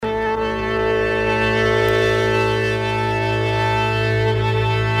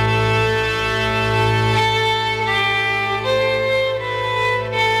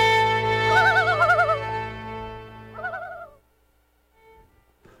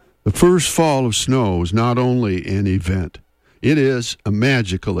The first fall of snow is not only an event, it is a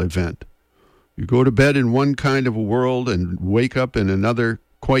magical event. You go to bed in one kind of a world and wake up in another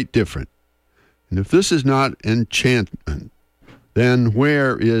quite different. And if this is not enchantment, then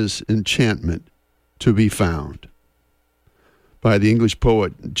where is enchantment to be found? By the English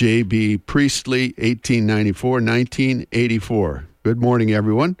poet J.B. Priestley, 1894-1984. Good morning,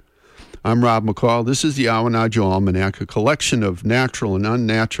 everyone. I'm Rob McCall. This is the Awanadjo Almanac, a collection of natural and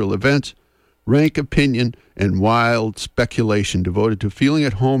unnatural events, rank opinion, and wild speculation devoted to feeling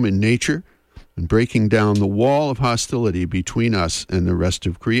at home in nature and breaking down the wall of hostility between us and the rest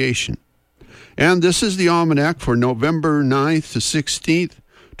of creation. And this is the Almanac for November 9th to 16th,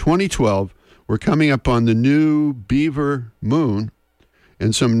 2012. We're coming up on the new Beaver moon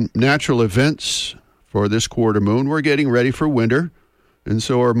and some natural events for this quarter moon. We're getting ready for winter, and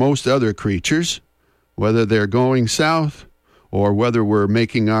so are most other creatures, whether they're going south or whether we're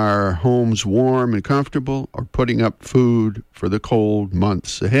making our homes warm and comfortable or putting up food for the cold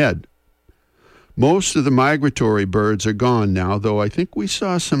months ahead. Most of the migratory birds are gone now, though I think we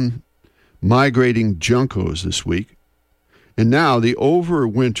saw some migrating juncos this week. And now the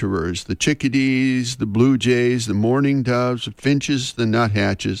overwinterers, the chickadees, the blue jays, the mourning doves, the finches, the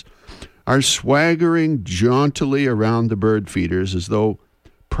nuthatches, are swaggering jauntily around the bird feeders as though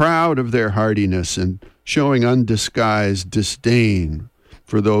proud of their hardiness and showing undisguised disdain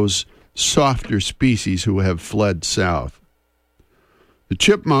for those softer species who have fled south. The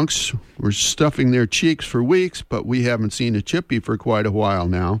chipmunks were stuffing their cheeks for weeks, but we haven't seen a chippy for quite a while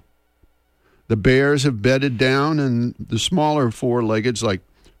now. The bears have bedded down, and the smaller four-leggeds like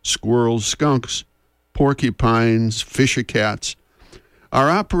squirrels, skunks, porcupines, fisher cats are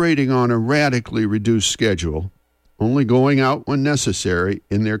operating on a radically reduced schedule, only going out when necessary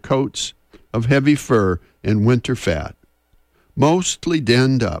in their coats of heavy fur and winter fat, mostly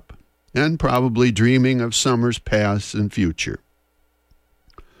denned up and probably dreaming of summers past and future.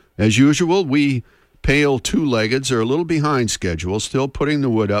 As usual, we pale two-leggeds are a little behind schedule, still putting the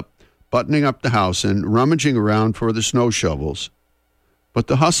wood up, buttoning up the house, and rummaging around for the snow shovels. But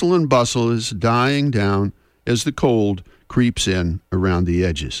the hustle and bustle is dying down as the cold creeps in around the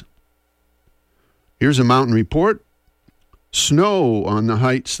edges. Here's a mountain report. Snow on the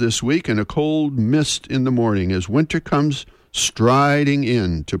heights this week and a cold mist in the morning as winter comes striding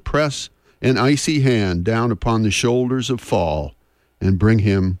in to press an icy hand down upon the shoulders of fall and bring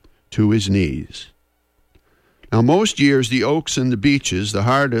him to his knees. Now, most years, the oaks and the beeches, the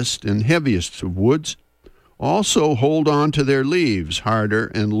hardest and heaviest of woods, also hold on to their leaves harder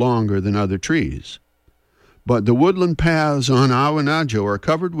and longer than other trees. But the woodland paths on Awanadjo are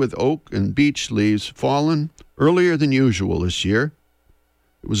covered with oak and beech leaves fallen earlier than usual this year.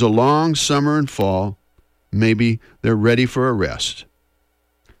 It was a long summer and fall. Maybe they're ready for a rest.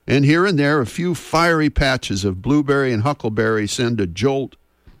 And here and there, a few fiery patches of blueberry and huckleberry send a jolt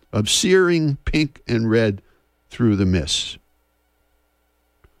of searing pink and red through the mist.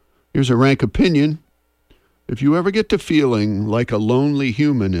 Here's a rank opinion. If you ever get to feeling like a lonely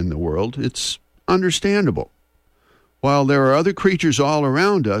human in the world, it's understandable. While there are other creatures all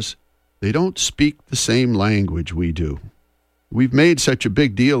around us, they don't speak the same language we do. We've made such a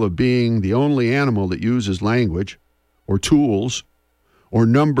big deal of being the only animal that uses language, or tools, or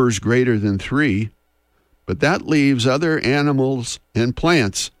numbers greater than 3, but that leaves other animals and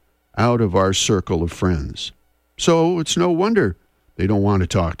plants out of our circle of friends. So it's no wonder they don't want to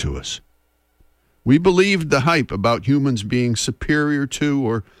talk to us. We believed the hype about humans being superior to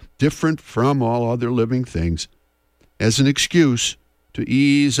or different from all other living things as an excuse to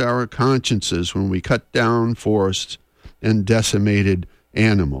ease our consciences when we cut down forests and decimated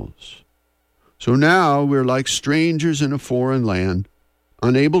animals. So now we're like strangers in a foreign land,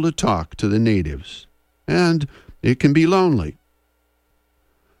 unable to talk to the natives, and it can be lonely.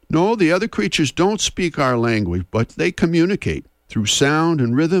 No, the other creatures don't speak our language, but they communicate through sound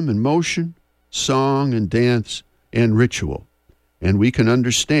and rhythm and motion, song and dance and ritual, and we can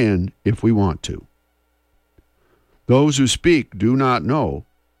understand if we want to. Those who speak do not know,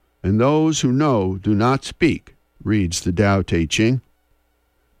 and those who know do not speak, reads the Tao Te Ching.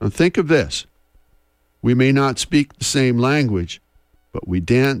 Now think of this. We may not speak the same language, but we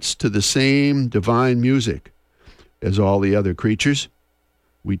dance to the same divine music as all the other creatures.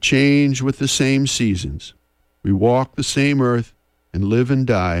 We change with the same seasons. We walk the same earth and live and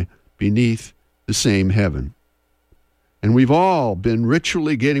die beneath the same heaven. And we've all been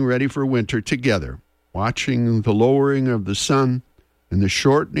ritually getting ready for winter together, watching the lowering of the sun and the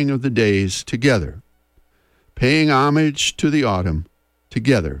shortening of the days together, paying homage to the autumn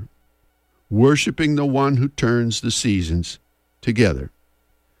together, worshiping the one who turns the seasons together.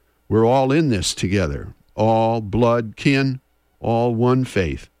 We're all in this together, all blood kin, all one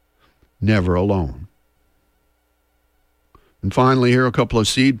faith, never alone. And finally, here are a couple of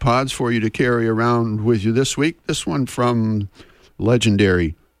seed pods for you to carry around with you this week. This one from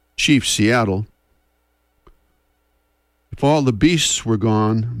legendary Chief Seattle. If all the beasts were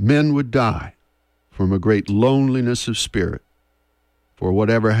gone, men would die from a great loneliness of spirit. For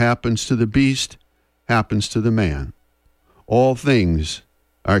whatever happens to the beast happens to the man. All things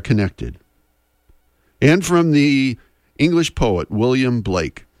are connected. And from the English poet William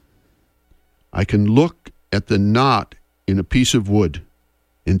Blake, I can look at the knot in a piece of wood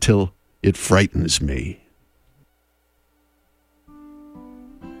until it frightens me.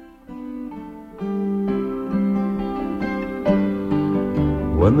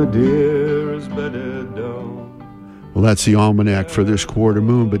 When the deer is bedded down. Well, that's the almanac for this quarter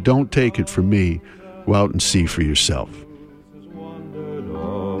moon, but don't take it from me. Go out and see for yourself.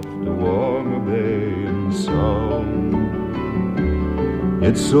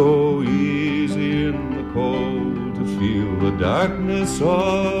 It's so easy in the cold to feel the darkness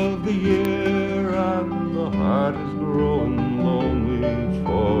of the year, and the heart is growing lonely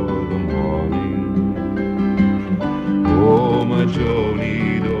for the morning. Oh, my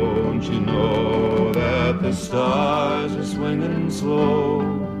Joni, don't you know that the stars are swinging slow,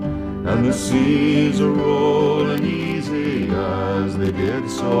 and the seas are rolling easy as they did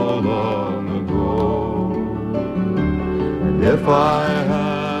so long ago? And if I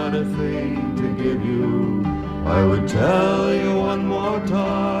had a thing to give you, I would tell you one more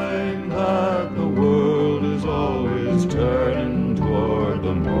time that the world is always turning toward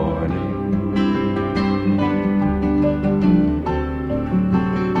the morning.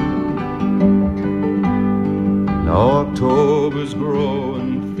 Now October's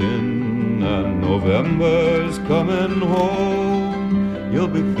growing thin and November's coming home. You'll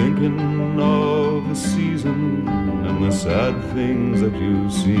be thinking of the season and the sad things that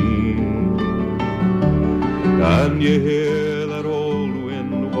you've seen. And you hear that old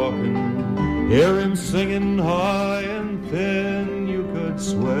wind walking, hear him singing high and thin. You could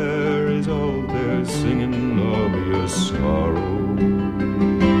swear he's out there singing of your sorrow.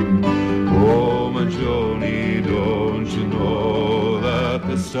 Oh, my Joni, don't you know that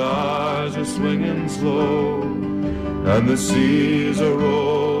the stars are swinging slow, and the seas are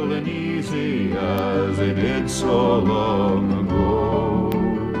rolling easy as they did so long ago?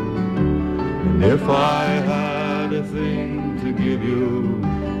 And if I had a thing to give you,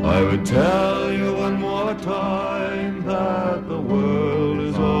 I would tell you one more time that the world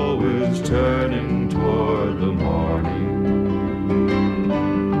is always turning toward the morning.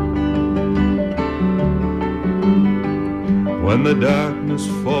 When the darkness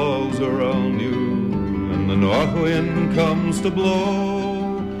falls around you and the north wind comes to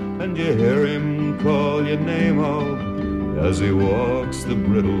blow, and you hear him call your name out as he walks the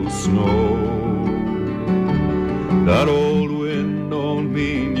brittle snow, that old wind don't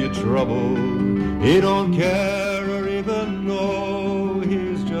mean you trouble. He don't care or even know.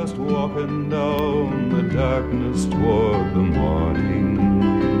 He's just walking down the darkness toward the morning.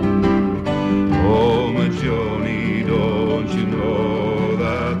 Oh, my Joni, don't you know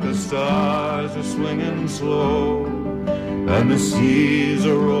that the stars are swinging slow, and the seas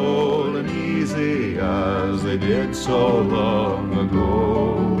are rolling easy as they did so long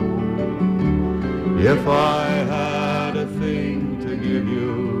ago? If I had a thing to give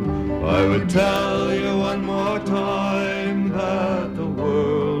you, I would tell you one more time that the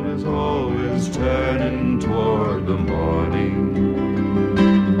world is always turning toward the morning.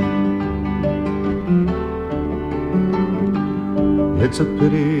 It's a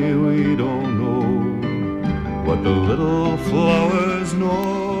pity we don't know what the little flowers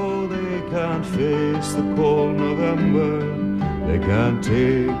know. They can't face the cold November, they can't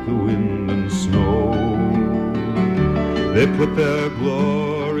take the wind and snow. They put their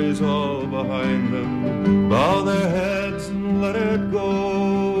glories all behind them, bow their heads and let it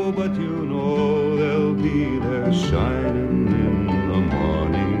go. But you know they'll be there shining in the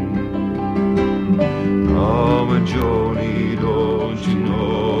morning. Oh, my Joni, don't you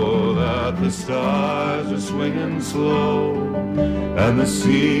know that the stars are swinging slow, and the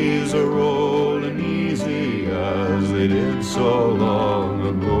seas are rolling easy as they did so long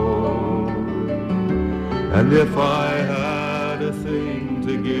ago? And if I had a thing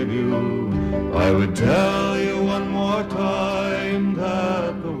to give you, I would tell you one more time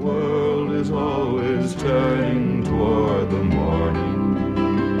that the world is always turning toward the morning.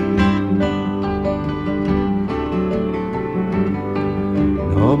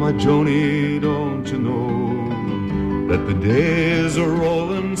 Oh, my Joni, don't you know that the days are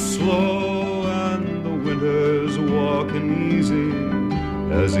rolling slow,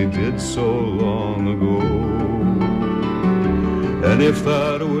 as he did so long ago. And if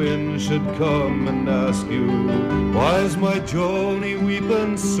that wind should come and ask you, why is my Joni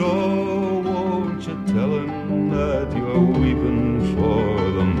weeping so? Won't you tell him that you're weeping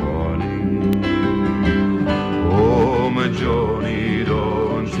for the morning? Oh, my Joni,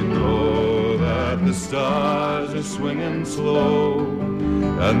 don't you know that the stars are swinging slow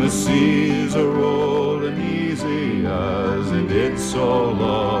and the seas are rolling easy as they did so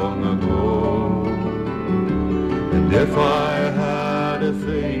long ago? And if I had a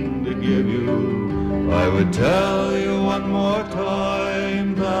thing to give you, I would tell you one more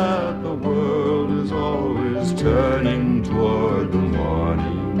time that the world is always turning toward the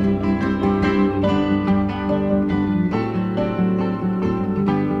morning.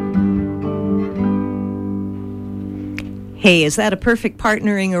 Hey, is that a perfect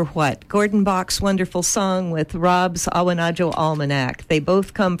partnering or what? Gordon Bach's wonderful song with Rob's Awanajo Almanac. They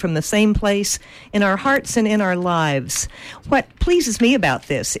both come from the same place in our hearts and in our lives. What pleases me about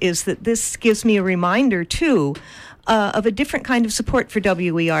this is that this gives me a reminder, too, of a different kind of support for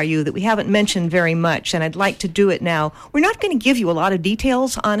WERU that we haven't mentioned very much, and I'd like to do it now. We're not going to give you a lot of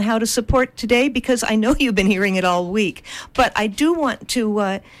details on how to support today because I know you've been hearing it all week, but I do want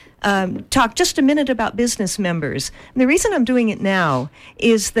to talk just a minute about business members. And the reason I'm doing it now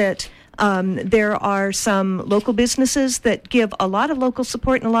is that there are some local businesses that give a lot of local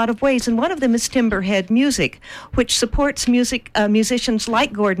support in a lot of ways, and one of them is Timberhead Music, which supports musicians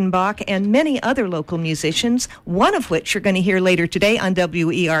like Gordon Bach and many other local musicians, one of which you're going to hear later today on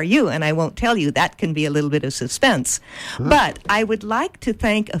WERU, and I won't tell you. That can be a little bit of suspense. But I would like to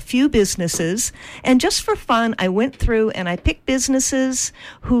thank a few businesses, and just for fun, I went through and I picked businesses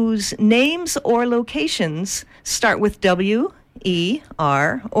whose names or locations start with W, E,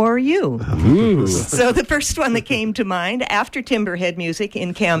 R, or U. Ooh. So the first one that came to mind after Timberhead Music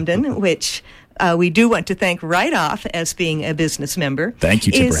in Camden, which we do want to thank right off as being a business member. Thank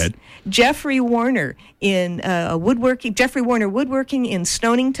you, Timberhead. Jeffrey Warner in woodworking. Jeffrey Warner Woodworking in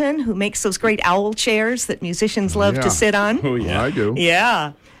Stonington, who makes those great owl chairs that musicians love to sit on. Oh, yeah. I do.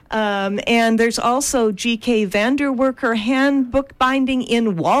 Yeah. And there's also G.K. Vanderwerker Handbook Binding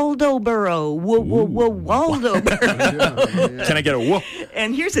in Waldoboro. Waldoboro. Can I get a whoop?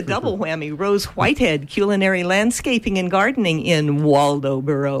 And here's a double whammy. Rose Whitehead Culinary Landscaping and Gardening in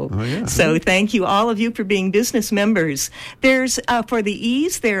Waldoboro. Oh, yeah. So thank you, all of you, for being business members. There's, for the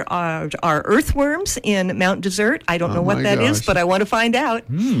E's, there are Earthworms in Mount Desert. I don't know what that is, but I want to find out.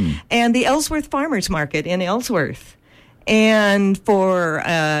 And the Ellsworth Farmers Market in Ellsworth. And for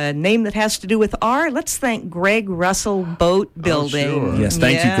a name that has to do with R, let's thank Greg Russell Boat Building. Sure. Yes,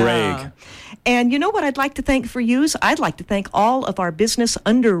 thank you, Greg. And you know what I'd like to thank for yous? I'd like to thank all of our business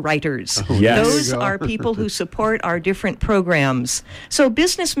underwriters. Yes. Those are people who support our different programs. So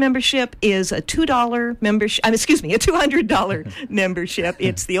business membership is a $2 membership, a $200 membership.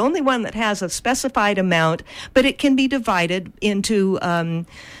 It's the only one that has a specified amount, but it can be divided into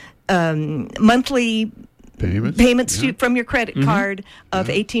monthly payments from your credit card of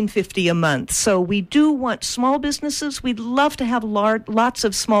 $18.50 a month. So we do want small businesses. We'd love to have lots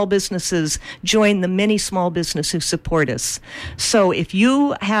of small businesses join the many small businesses who support us. So if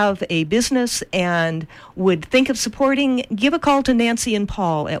you have a business and would think of supporting, give a call to Nancy and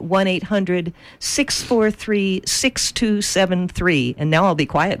Paul at 1-800-643-6273. And now I'll be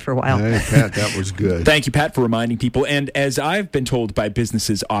quiet for a while. Hey, Pat, that was good. Thank you, Pat, for reminding people. And as I've been told by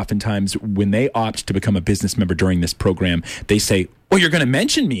businesses oftentimes, when they opt to become a business member during this program, they say, well, you're going to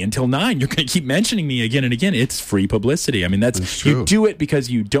mention me until 9. You're going to keep mentioning me again and again. It's free publicity. I mean, that's true. You do it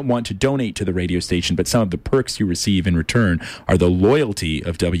because you don't want to donate to the radio station, but some of the perks you receive in return are the loyalty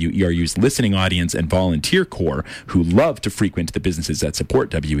of WERU's listening audience and volunteer corps who love to frequent the businesses that support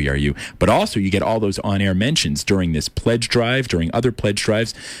WERU. But also, you get all those on-air mentions during this pledge drive, during other pledge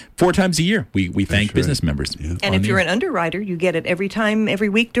drives. 4 times a year, we thank business members. Yeah. And if you're an underwriter, you get it every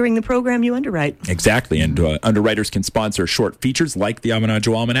week during the program you underwrite. Exactly. And underwriters can sponsor short features like the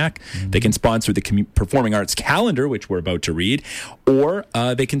Awanajo Almanac. They can sponsor the Performing Arts Calendar, which we're about to read, or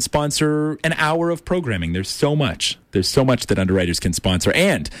they can sponsor an hour of programming. There's so much. There's so much that underwriters can sponsor.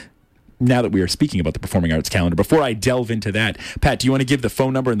 And now that we are speaking about the Performing Arts Calendar, before I delve into that, Pat, do you want to give the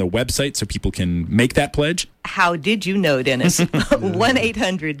phone number and the website so people can make that pledge? How did you know, Dennis?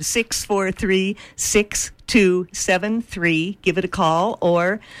 1-800-643-6273. Give it a call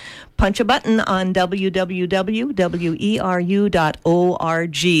or punch a button on www.weru.org.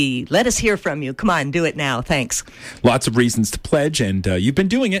 Let us hear from you. Come on, do it now. Thanks. Lots of reasons to pledge, and you've been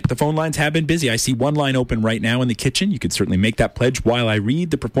doing it. The phone lines have been busy. I see one line open right now in the kitchen. You could certainly make that pledge while I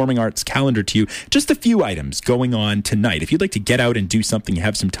read the performing arts calendar to you. Just a few items going on tonight. If you'd like to get out and do something, you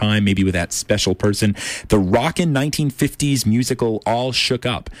have some time, maybe with that special person, the rockin' 1950s musical All Shook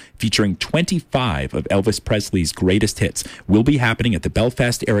Up, featuring 25 of Elvis Presley's greatest hits, will be happening at the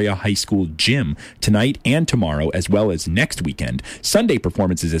Belfast Area High School gym tonight and tomorrow, as well as next weekend. Sunday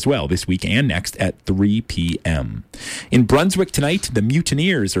performances as well, this week and next at 3 p.m. In Brunswick tonight, the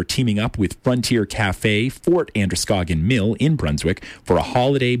Mutineers are teaming up with Frontier Cafe, Fort Androscoggin Mill in Brunswick for a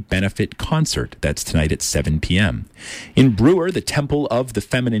holiday benefit concert. That's tonight at 7 p.m. In Brewer, the Temple of the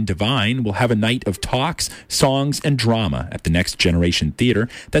Feminine Divine will have a night of talks, songs, and drama at the Next Generation Theatre.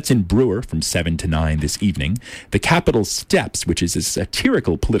 That's in Brewer from 7 to 9 this evening. The Capitol Steps, which is a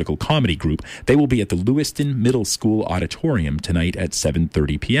satirical political comedy group, they will be at the Lewiston Middle School Auditorium tonight at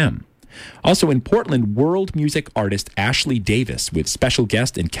 7:30 p.m. Also in Portland, world music artist Ashley Davis with special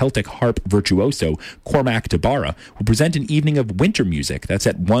guest and Celtic harp virtuoso Cormac DeBarra will present an evening of winter music. That's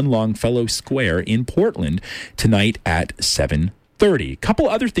at One Longfellow Square in Portland tonight at 7:30. Couple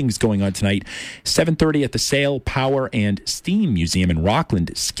other things going on tonight. 7:30 at the Sail, Power, and Steam Museum in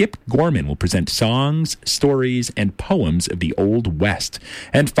Rockland. Skip Gorman will present songs, stories, and poems of the Old West.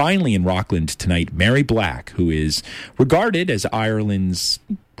 And finally in Rockland tonight, Mary Black, who is regarded as Ireland's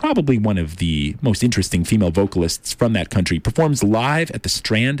probably one of the most interesting female vocalists from that country, performs live at the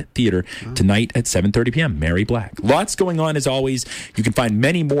Strand Theatre tonight at 7:30 p.m. Mary Black. Lots going on as always. You can find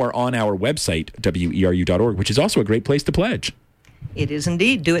many more on our website, weru.org, which is also a great place to pledge. It is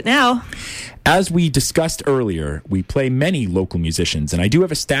indeed. Do it now. As we discussed earlier, we play many local musicians, and I do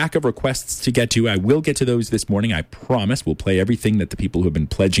have a stack of requests to get to. I will get to those this morning, I promise. We'll play everything that the people who have been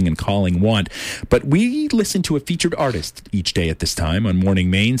pledging and calling want. But we listen to a featured artist each day at this time on Morning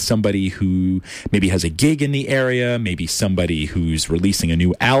Maine, somebody who maybe has a gig in the area, maybe somebody who's releasing a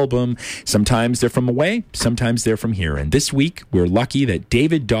new album. Sometimes they're from away, sometimes they're from here. And this week, we're lucky that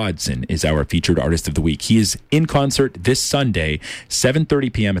David Dodson is our featured artist of the week. He is in concert this Sunday,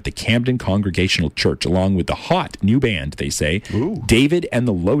 7:30 p.m. at the Camden Congregational Church, along with the hot new band, they say, Ooh. David and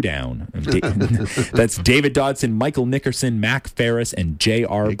the Lowdown. That's David Dodson, Michael Nickerson, Mac Ferris, and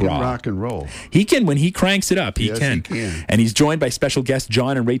J.R. He can Brock. rock and roll. He can, when he cranks it up, he Yes, can. he can. And he's joined by special guests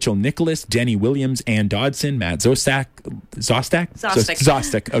John and Rachel Nicholas, Denny Williams, Ann Dodson, Matt Zostak.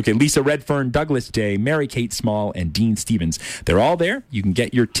 Okay, Lisa Redfern, Douglas Day, Mary Kate Small, and Dean Stevens. They're all there. You can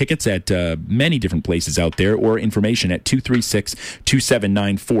get your tickets at many different places out there, or information at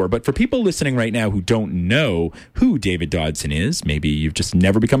 236-2794. But for people listening right now who don't know who David Dodson is, maybe you've just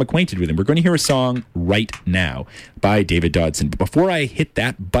never become acquainted with him, we're going to hear a song right now by David Dodson. But before I hit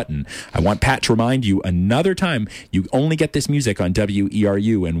that button, I want Pat to remind you another time, you only get this music on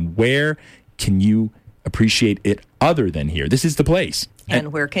WERU, and where can you appreciate it other than here? This is the place.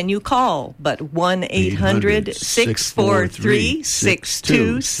 And where can you call? But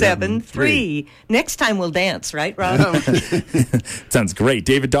 1-800-643-6273. Next time we'll dance, right, Rob? Sounds great.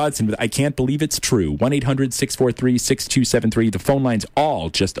 David Dodson with I Can't Believe It's True. 1-800-643-6273. The phone lines all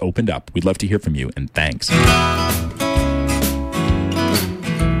just opened up. We'd love to hear from you, and thanks.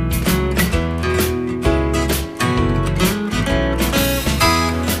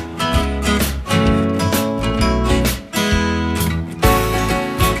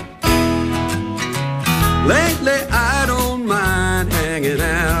 Lately I don't mind hanging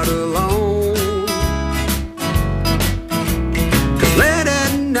out alone, 'cause late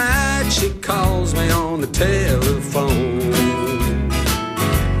at night she calls me on the telephone.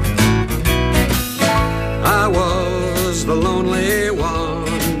 I was the lonely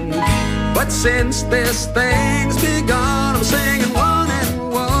one, but since this thing's begun, I'm singing 1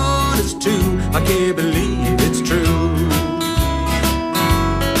 and 1 is 2. I can't believe it's true.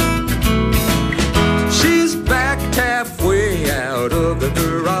 Halfway out of the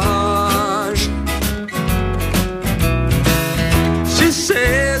garage, she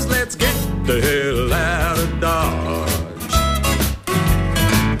says, let's get the hell out of Dodge.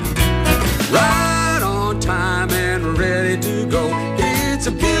 Right on time and ready to go. It's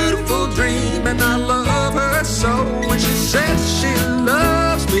a beautiful dream and I love her so. When she says she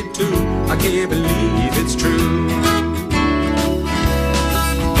loves me too, I can't believe it's true.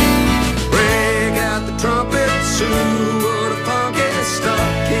 Break out the trumpet. What a funky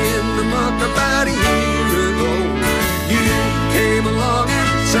stuck in the muck about a year ago. You came along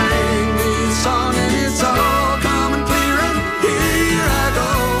and sang me a song, and it's all coming clear, and here I go,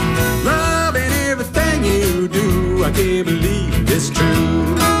 loving everything you do. I can't believe it's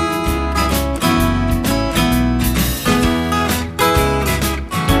true.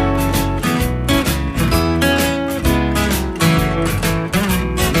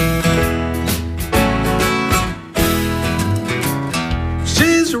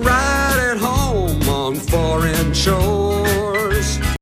 right at home on foreign shores.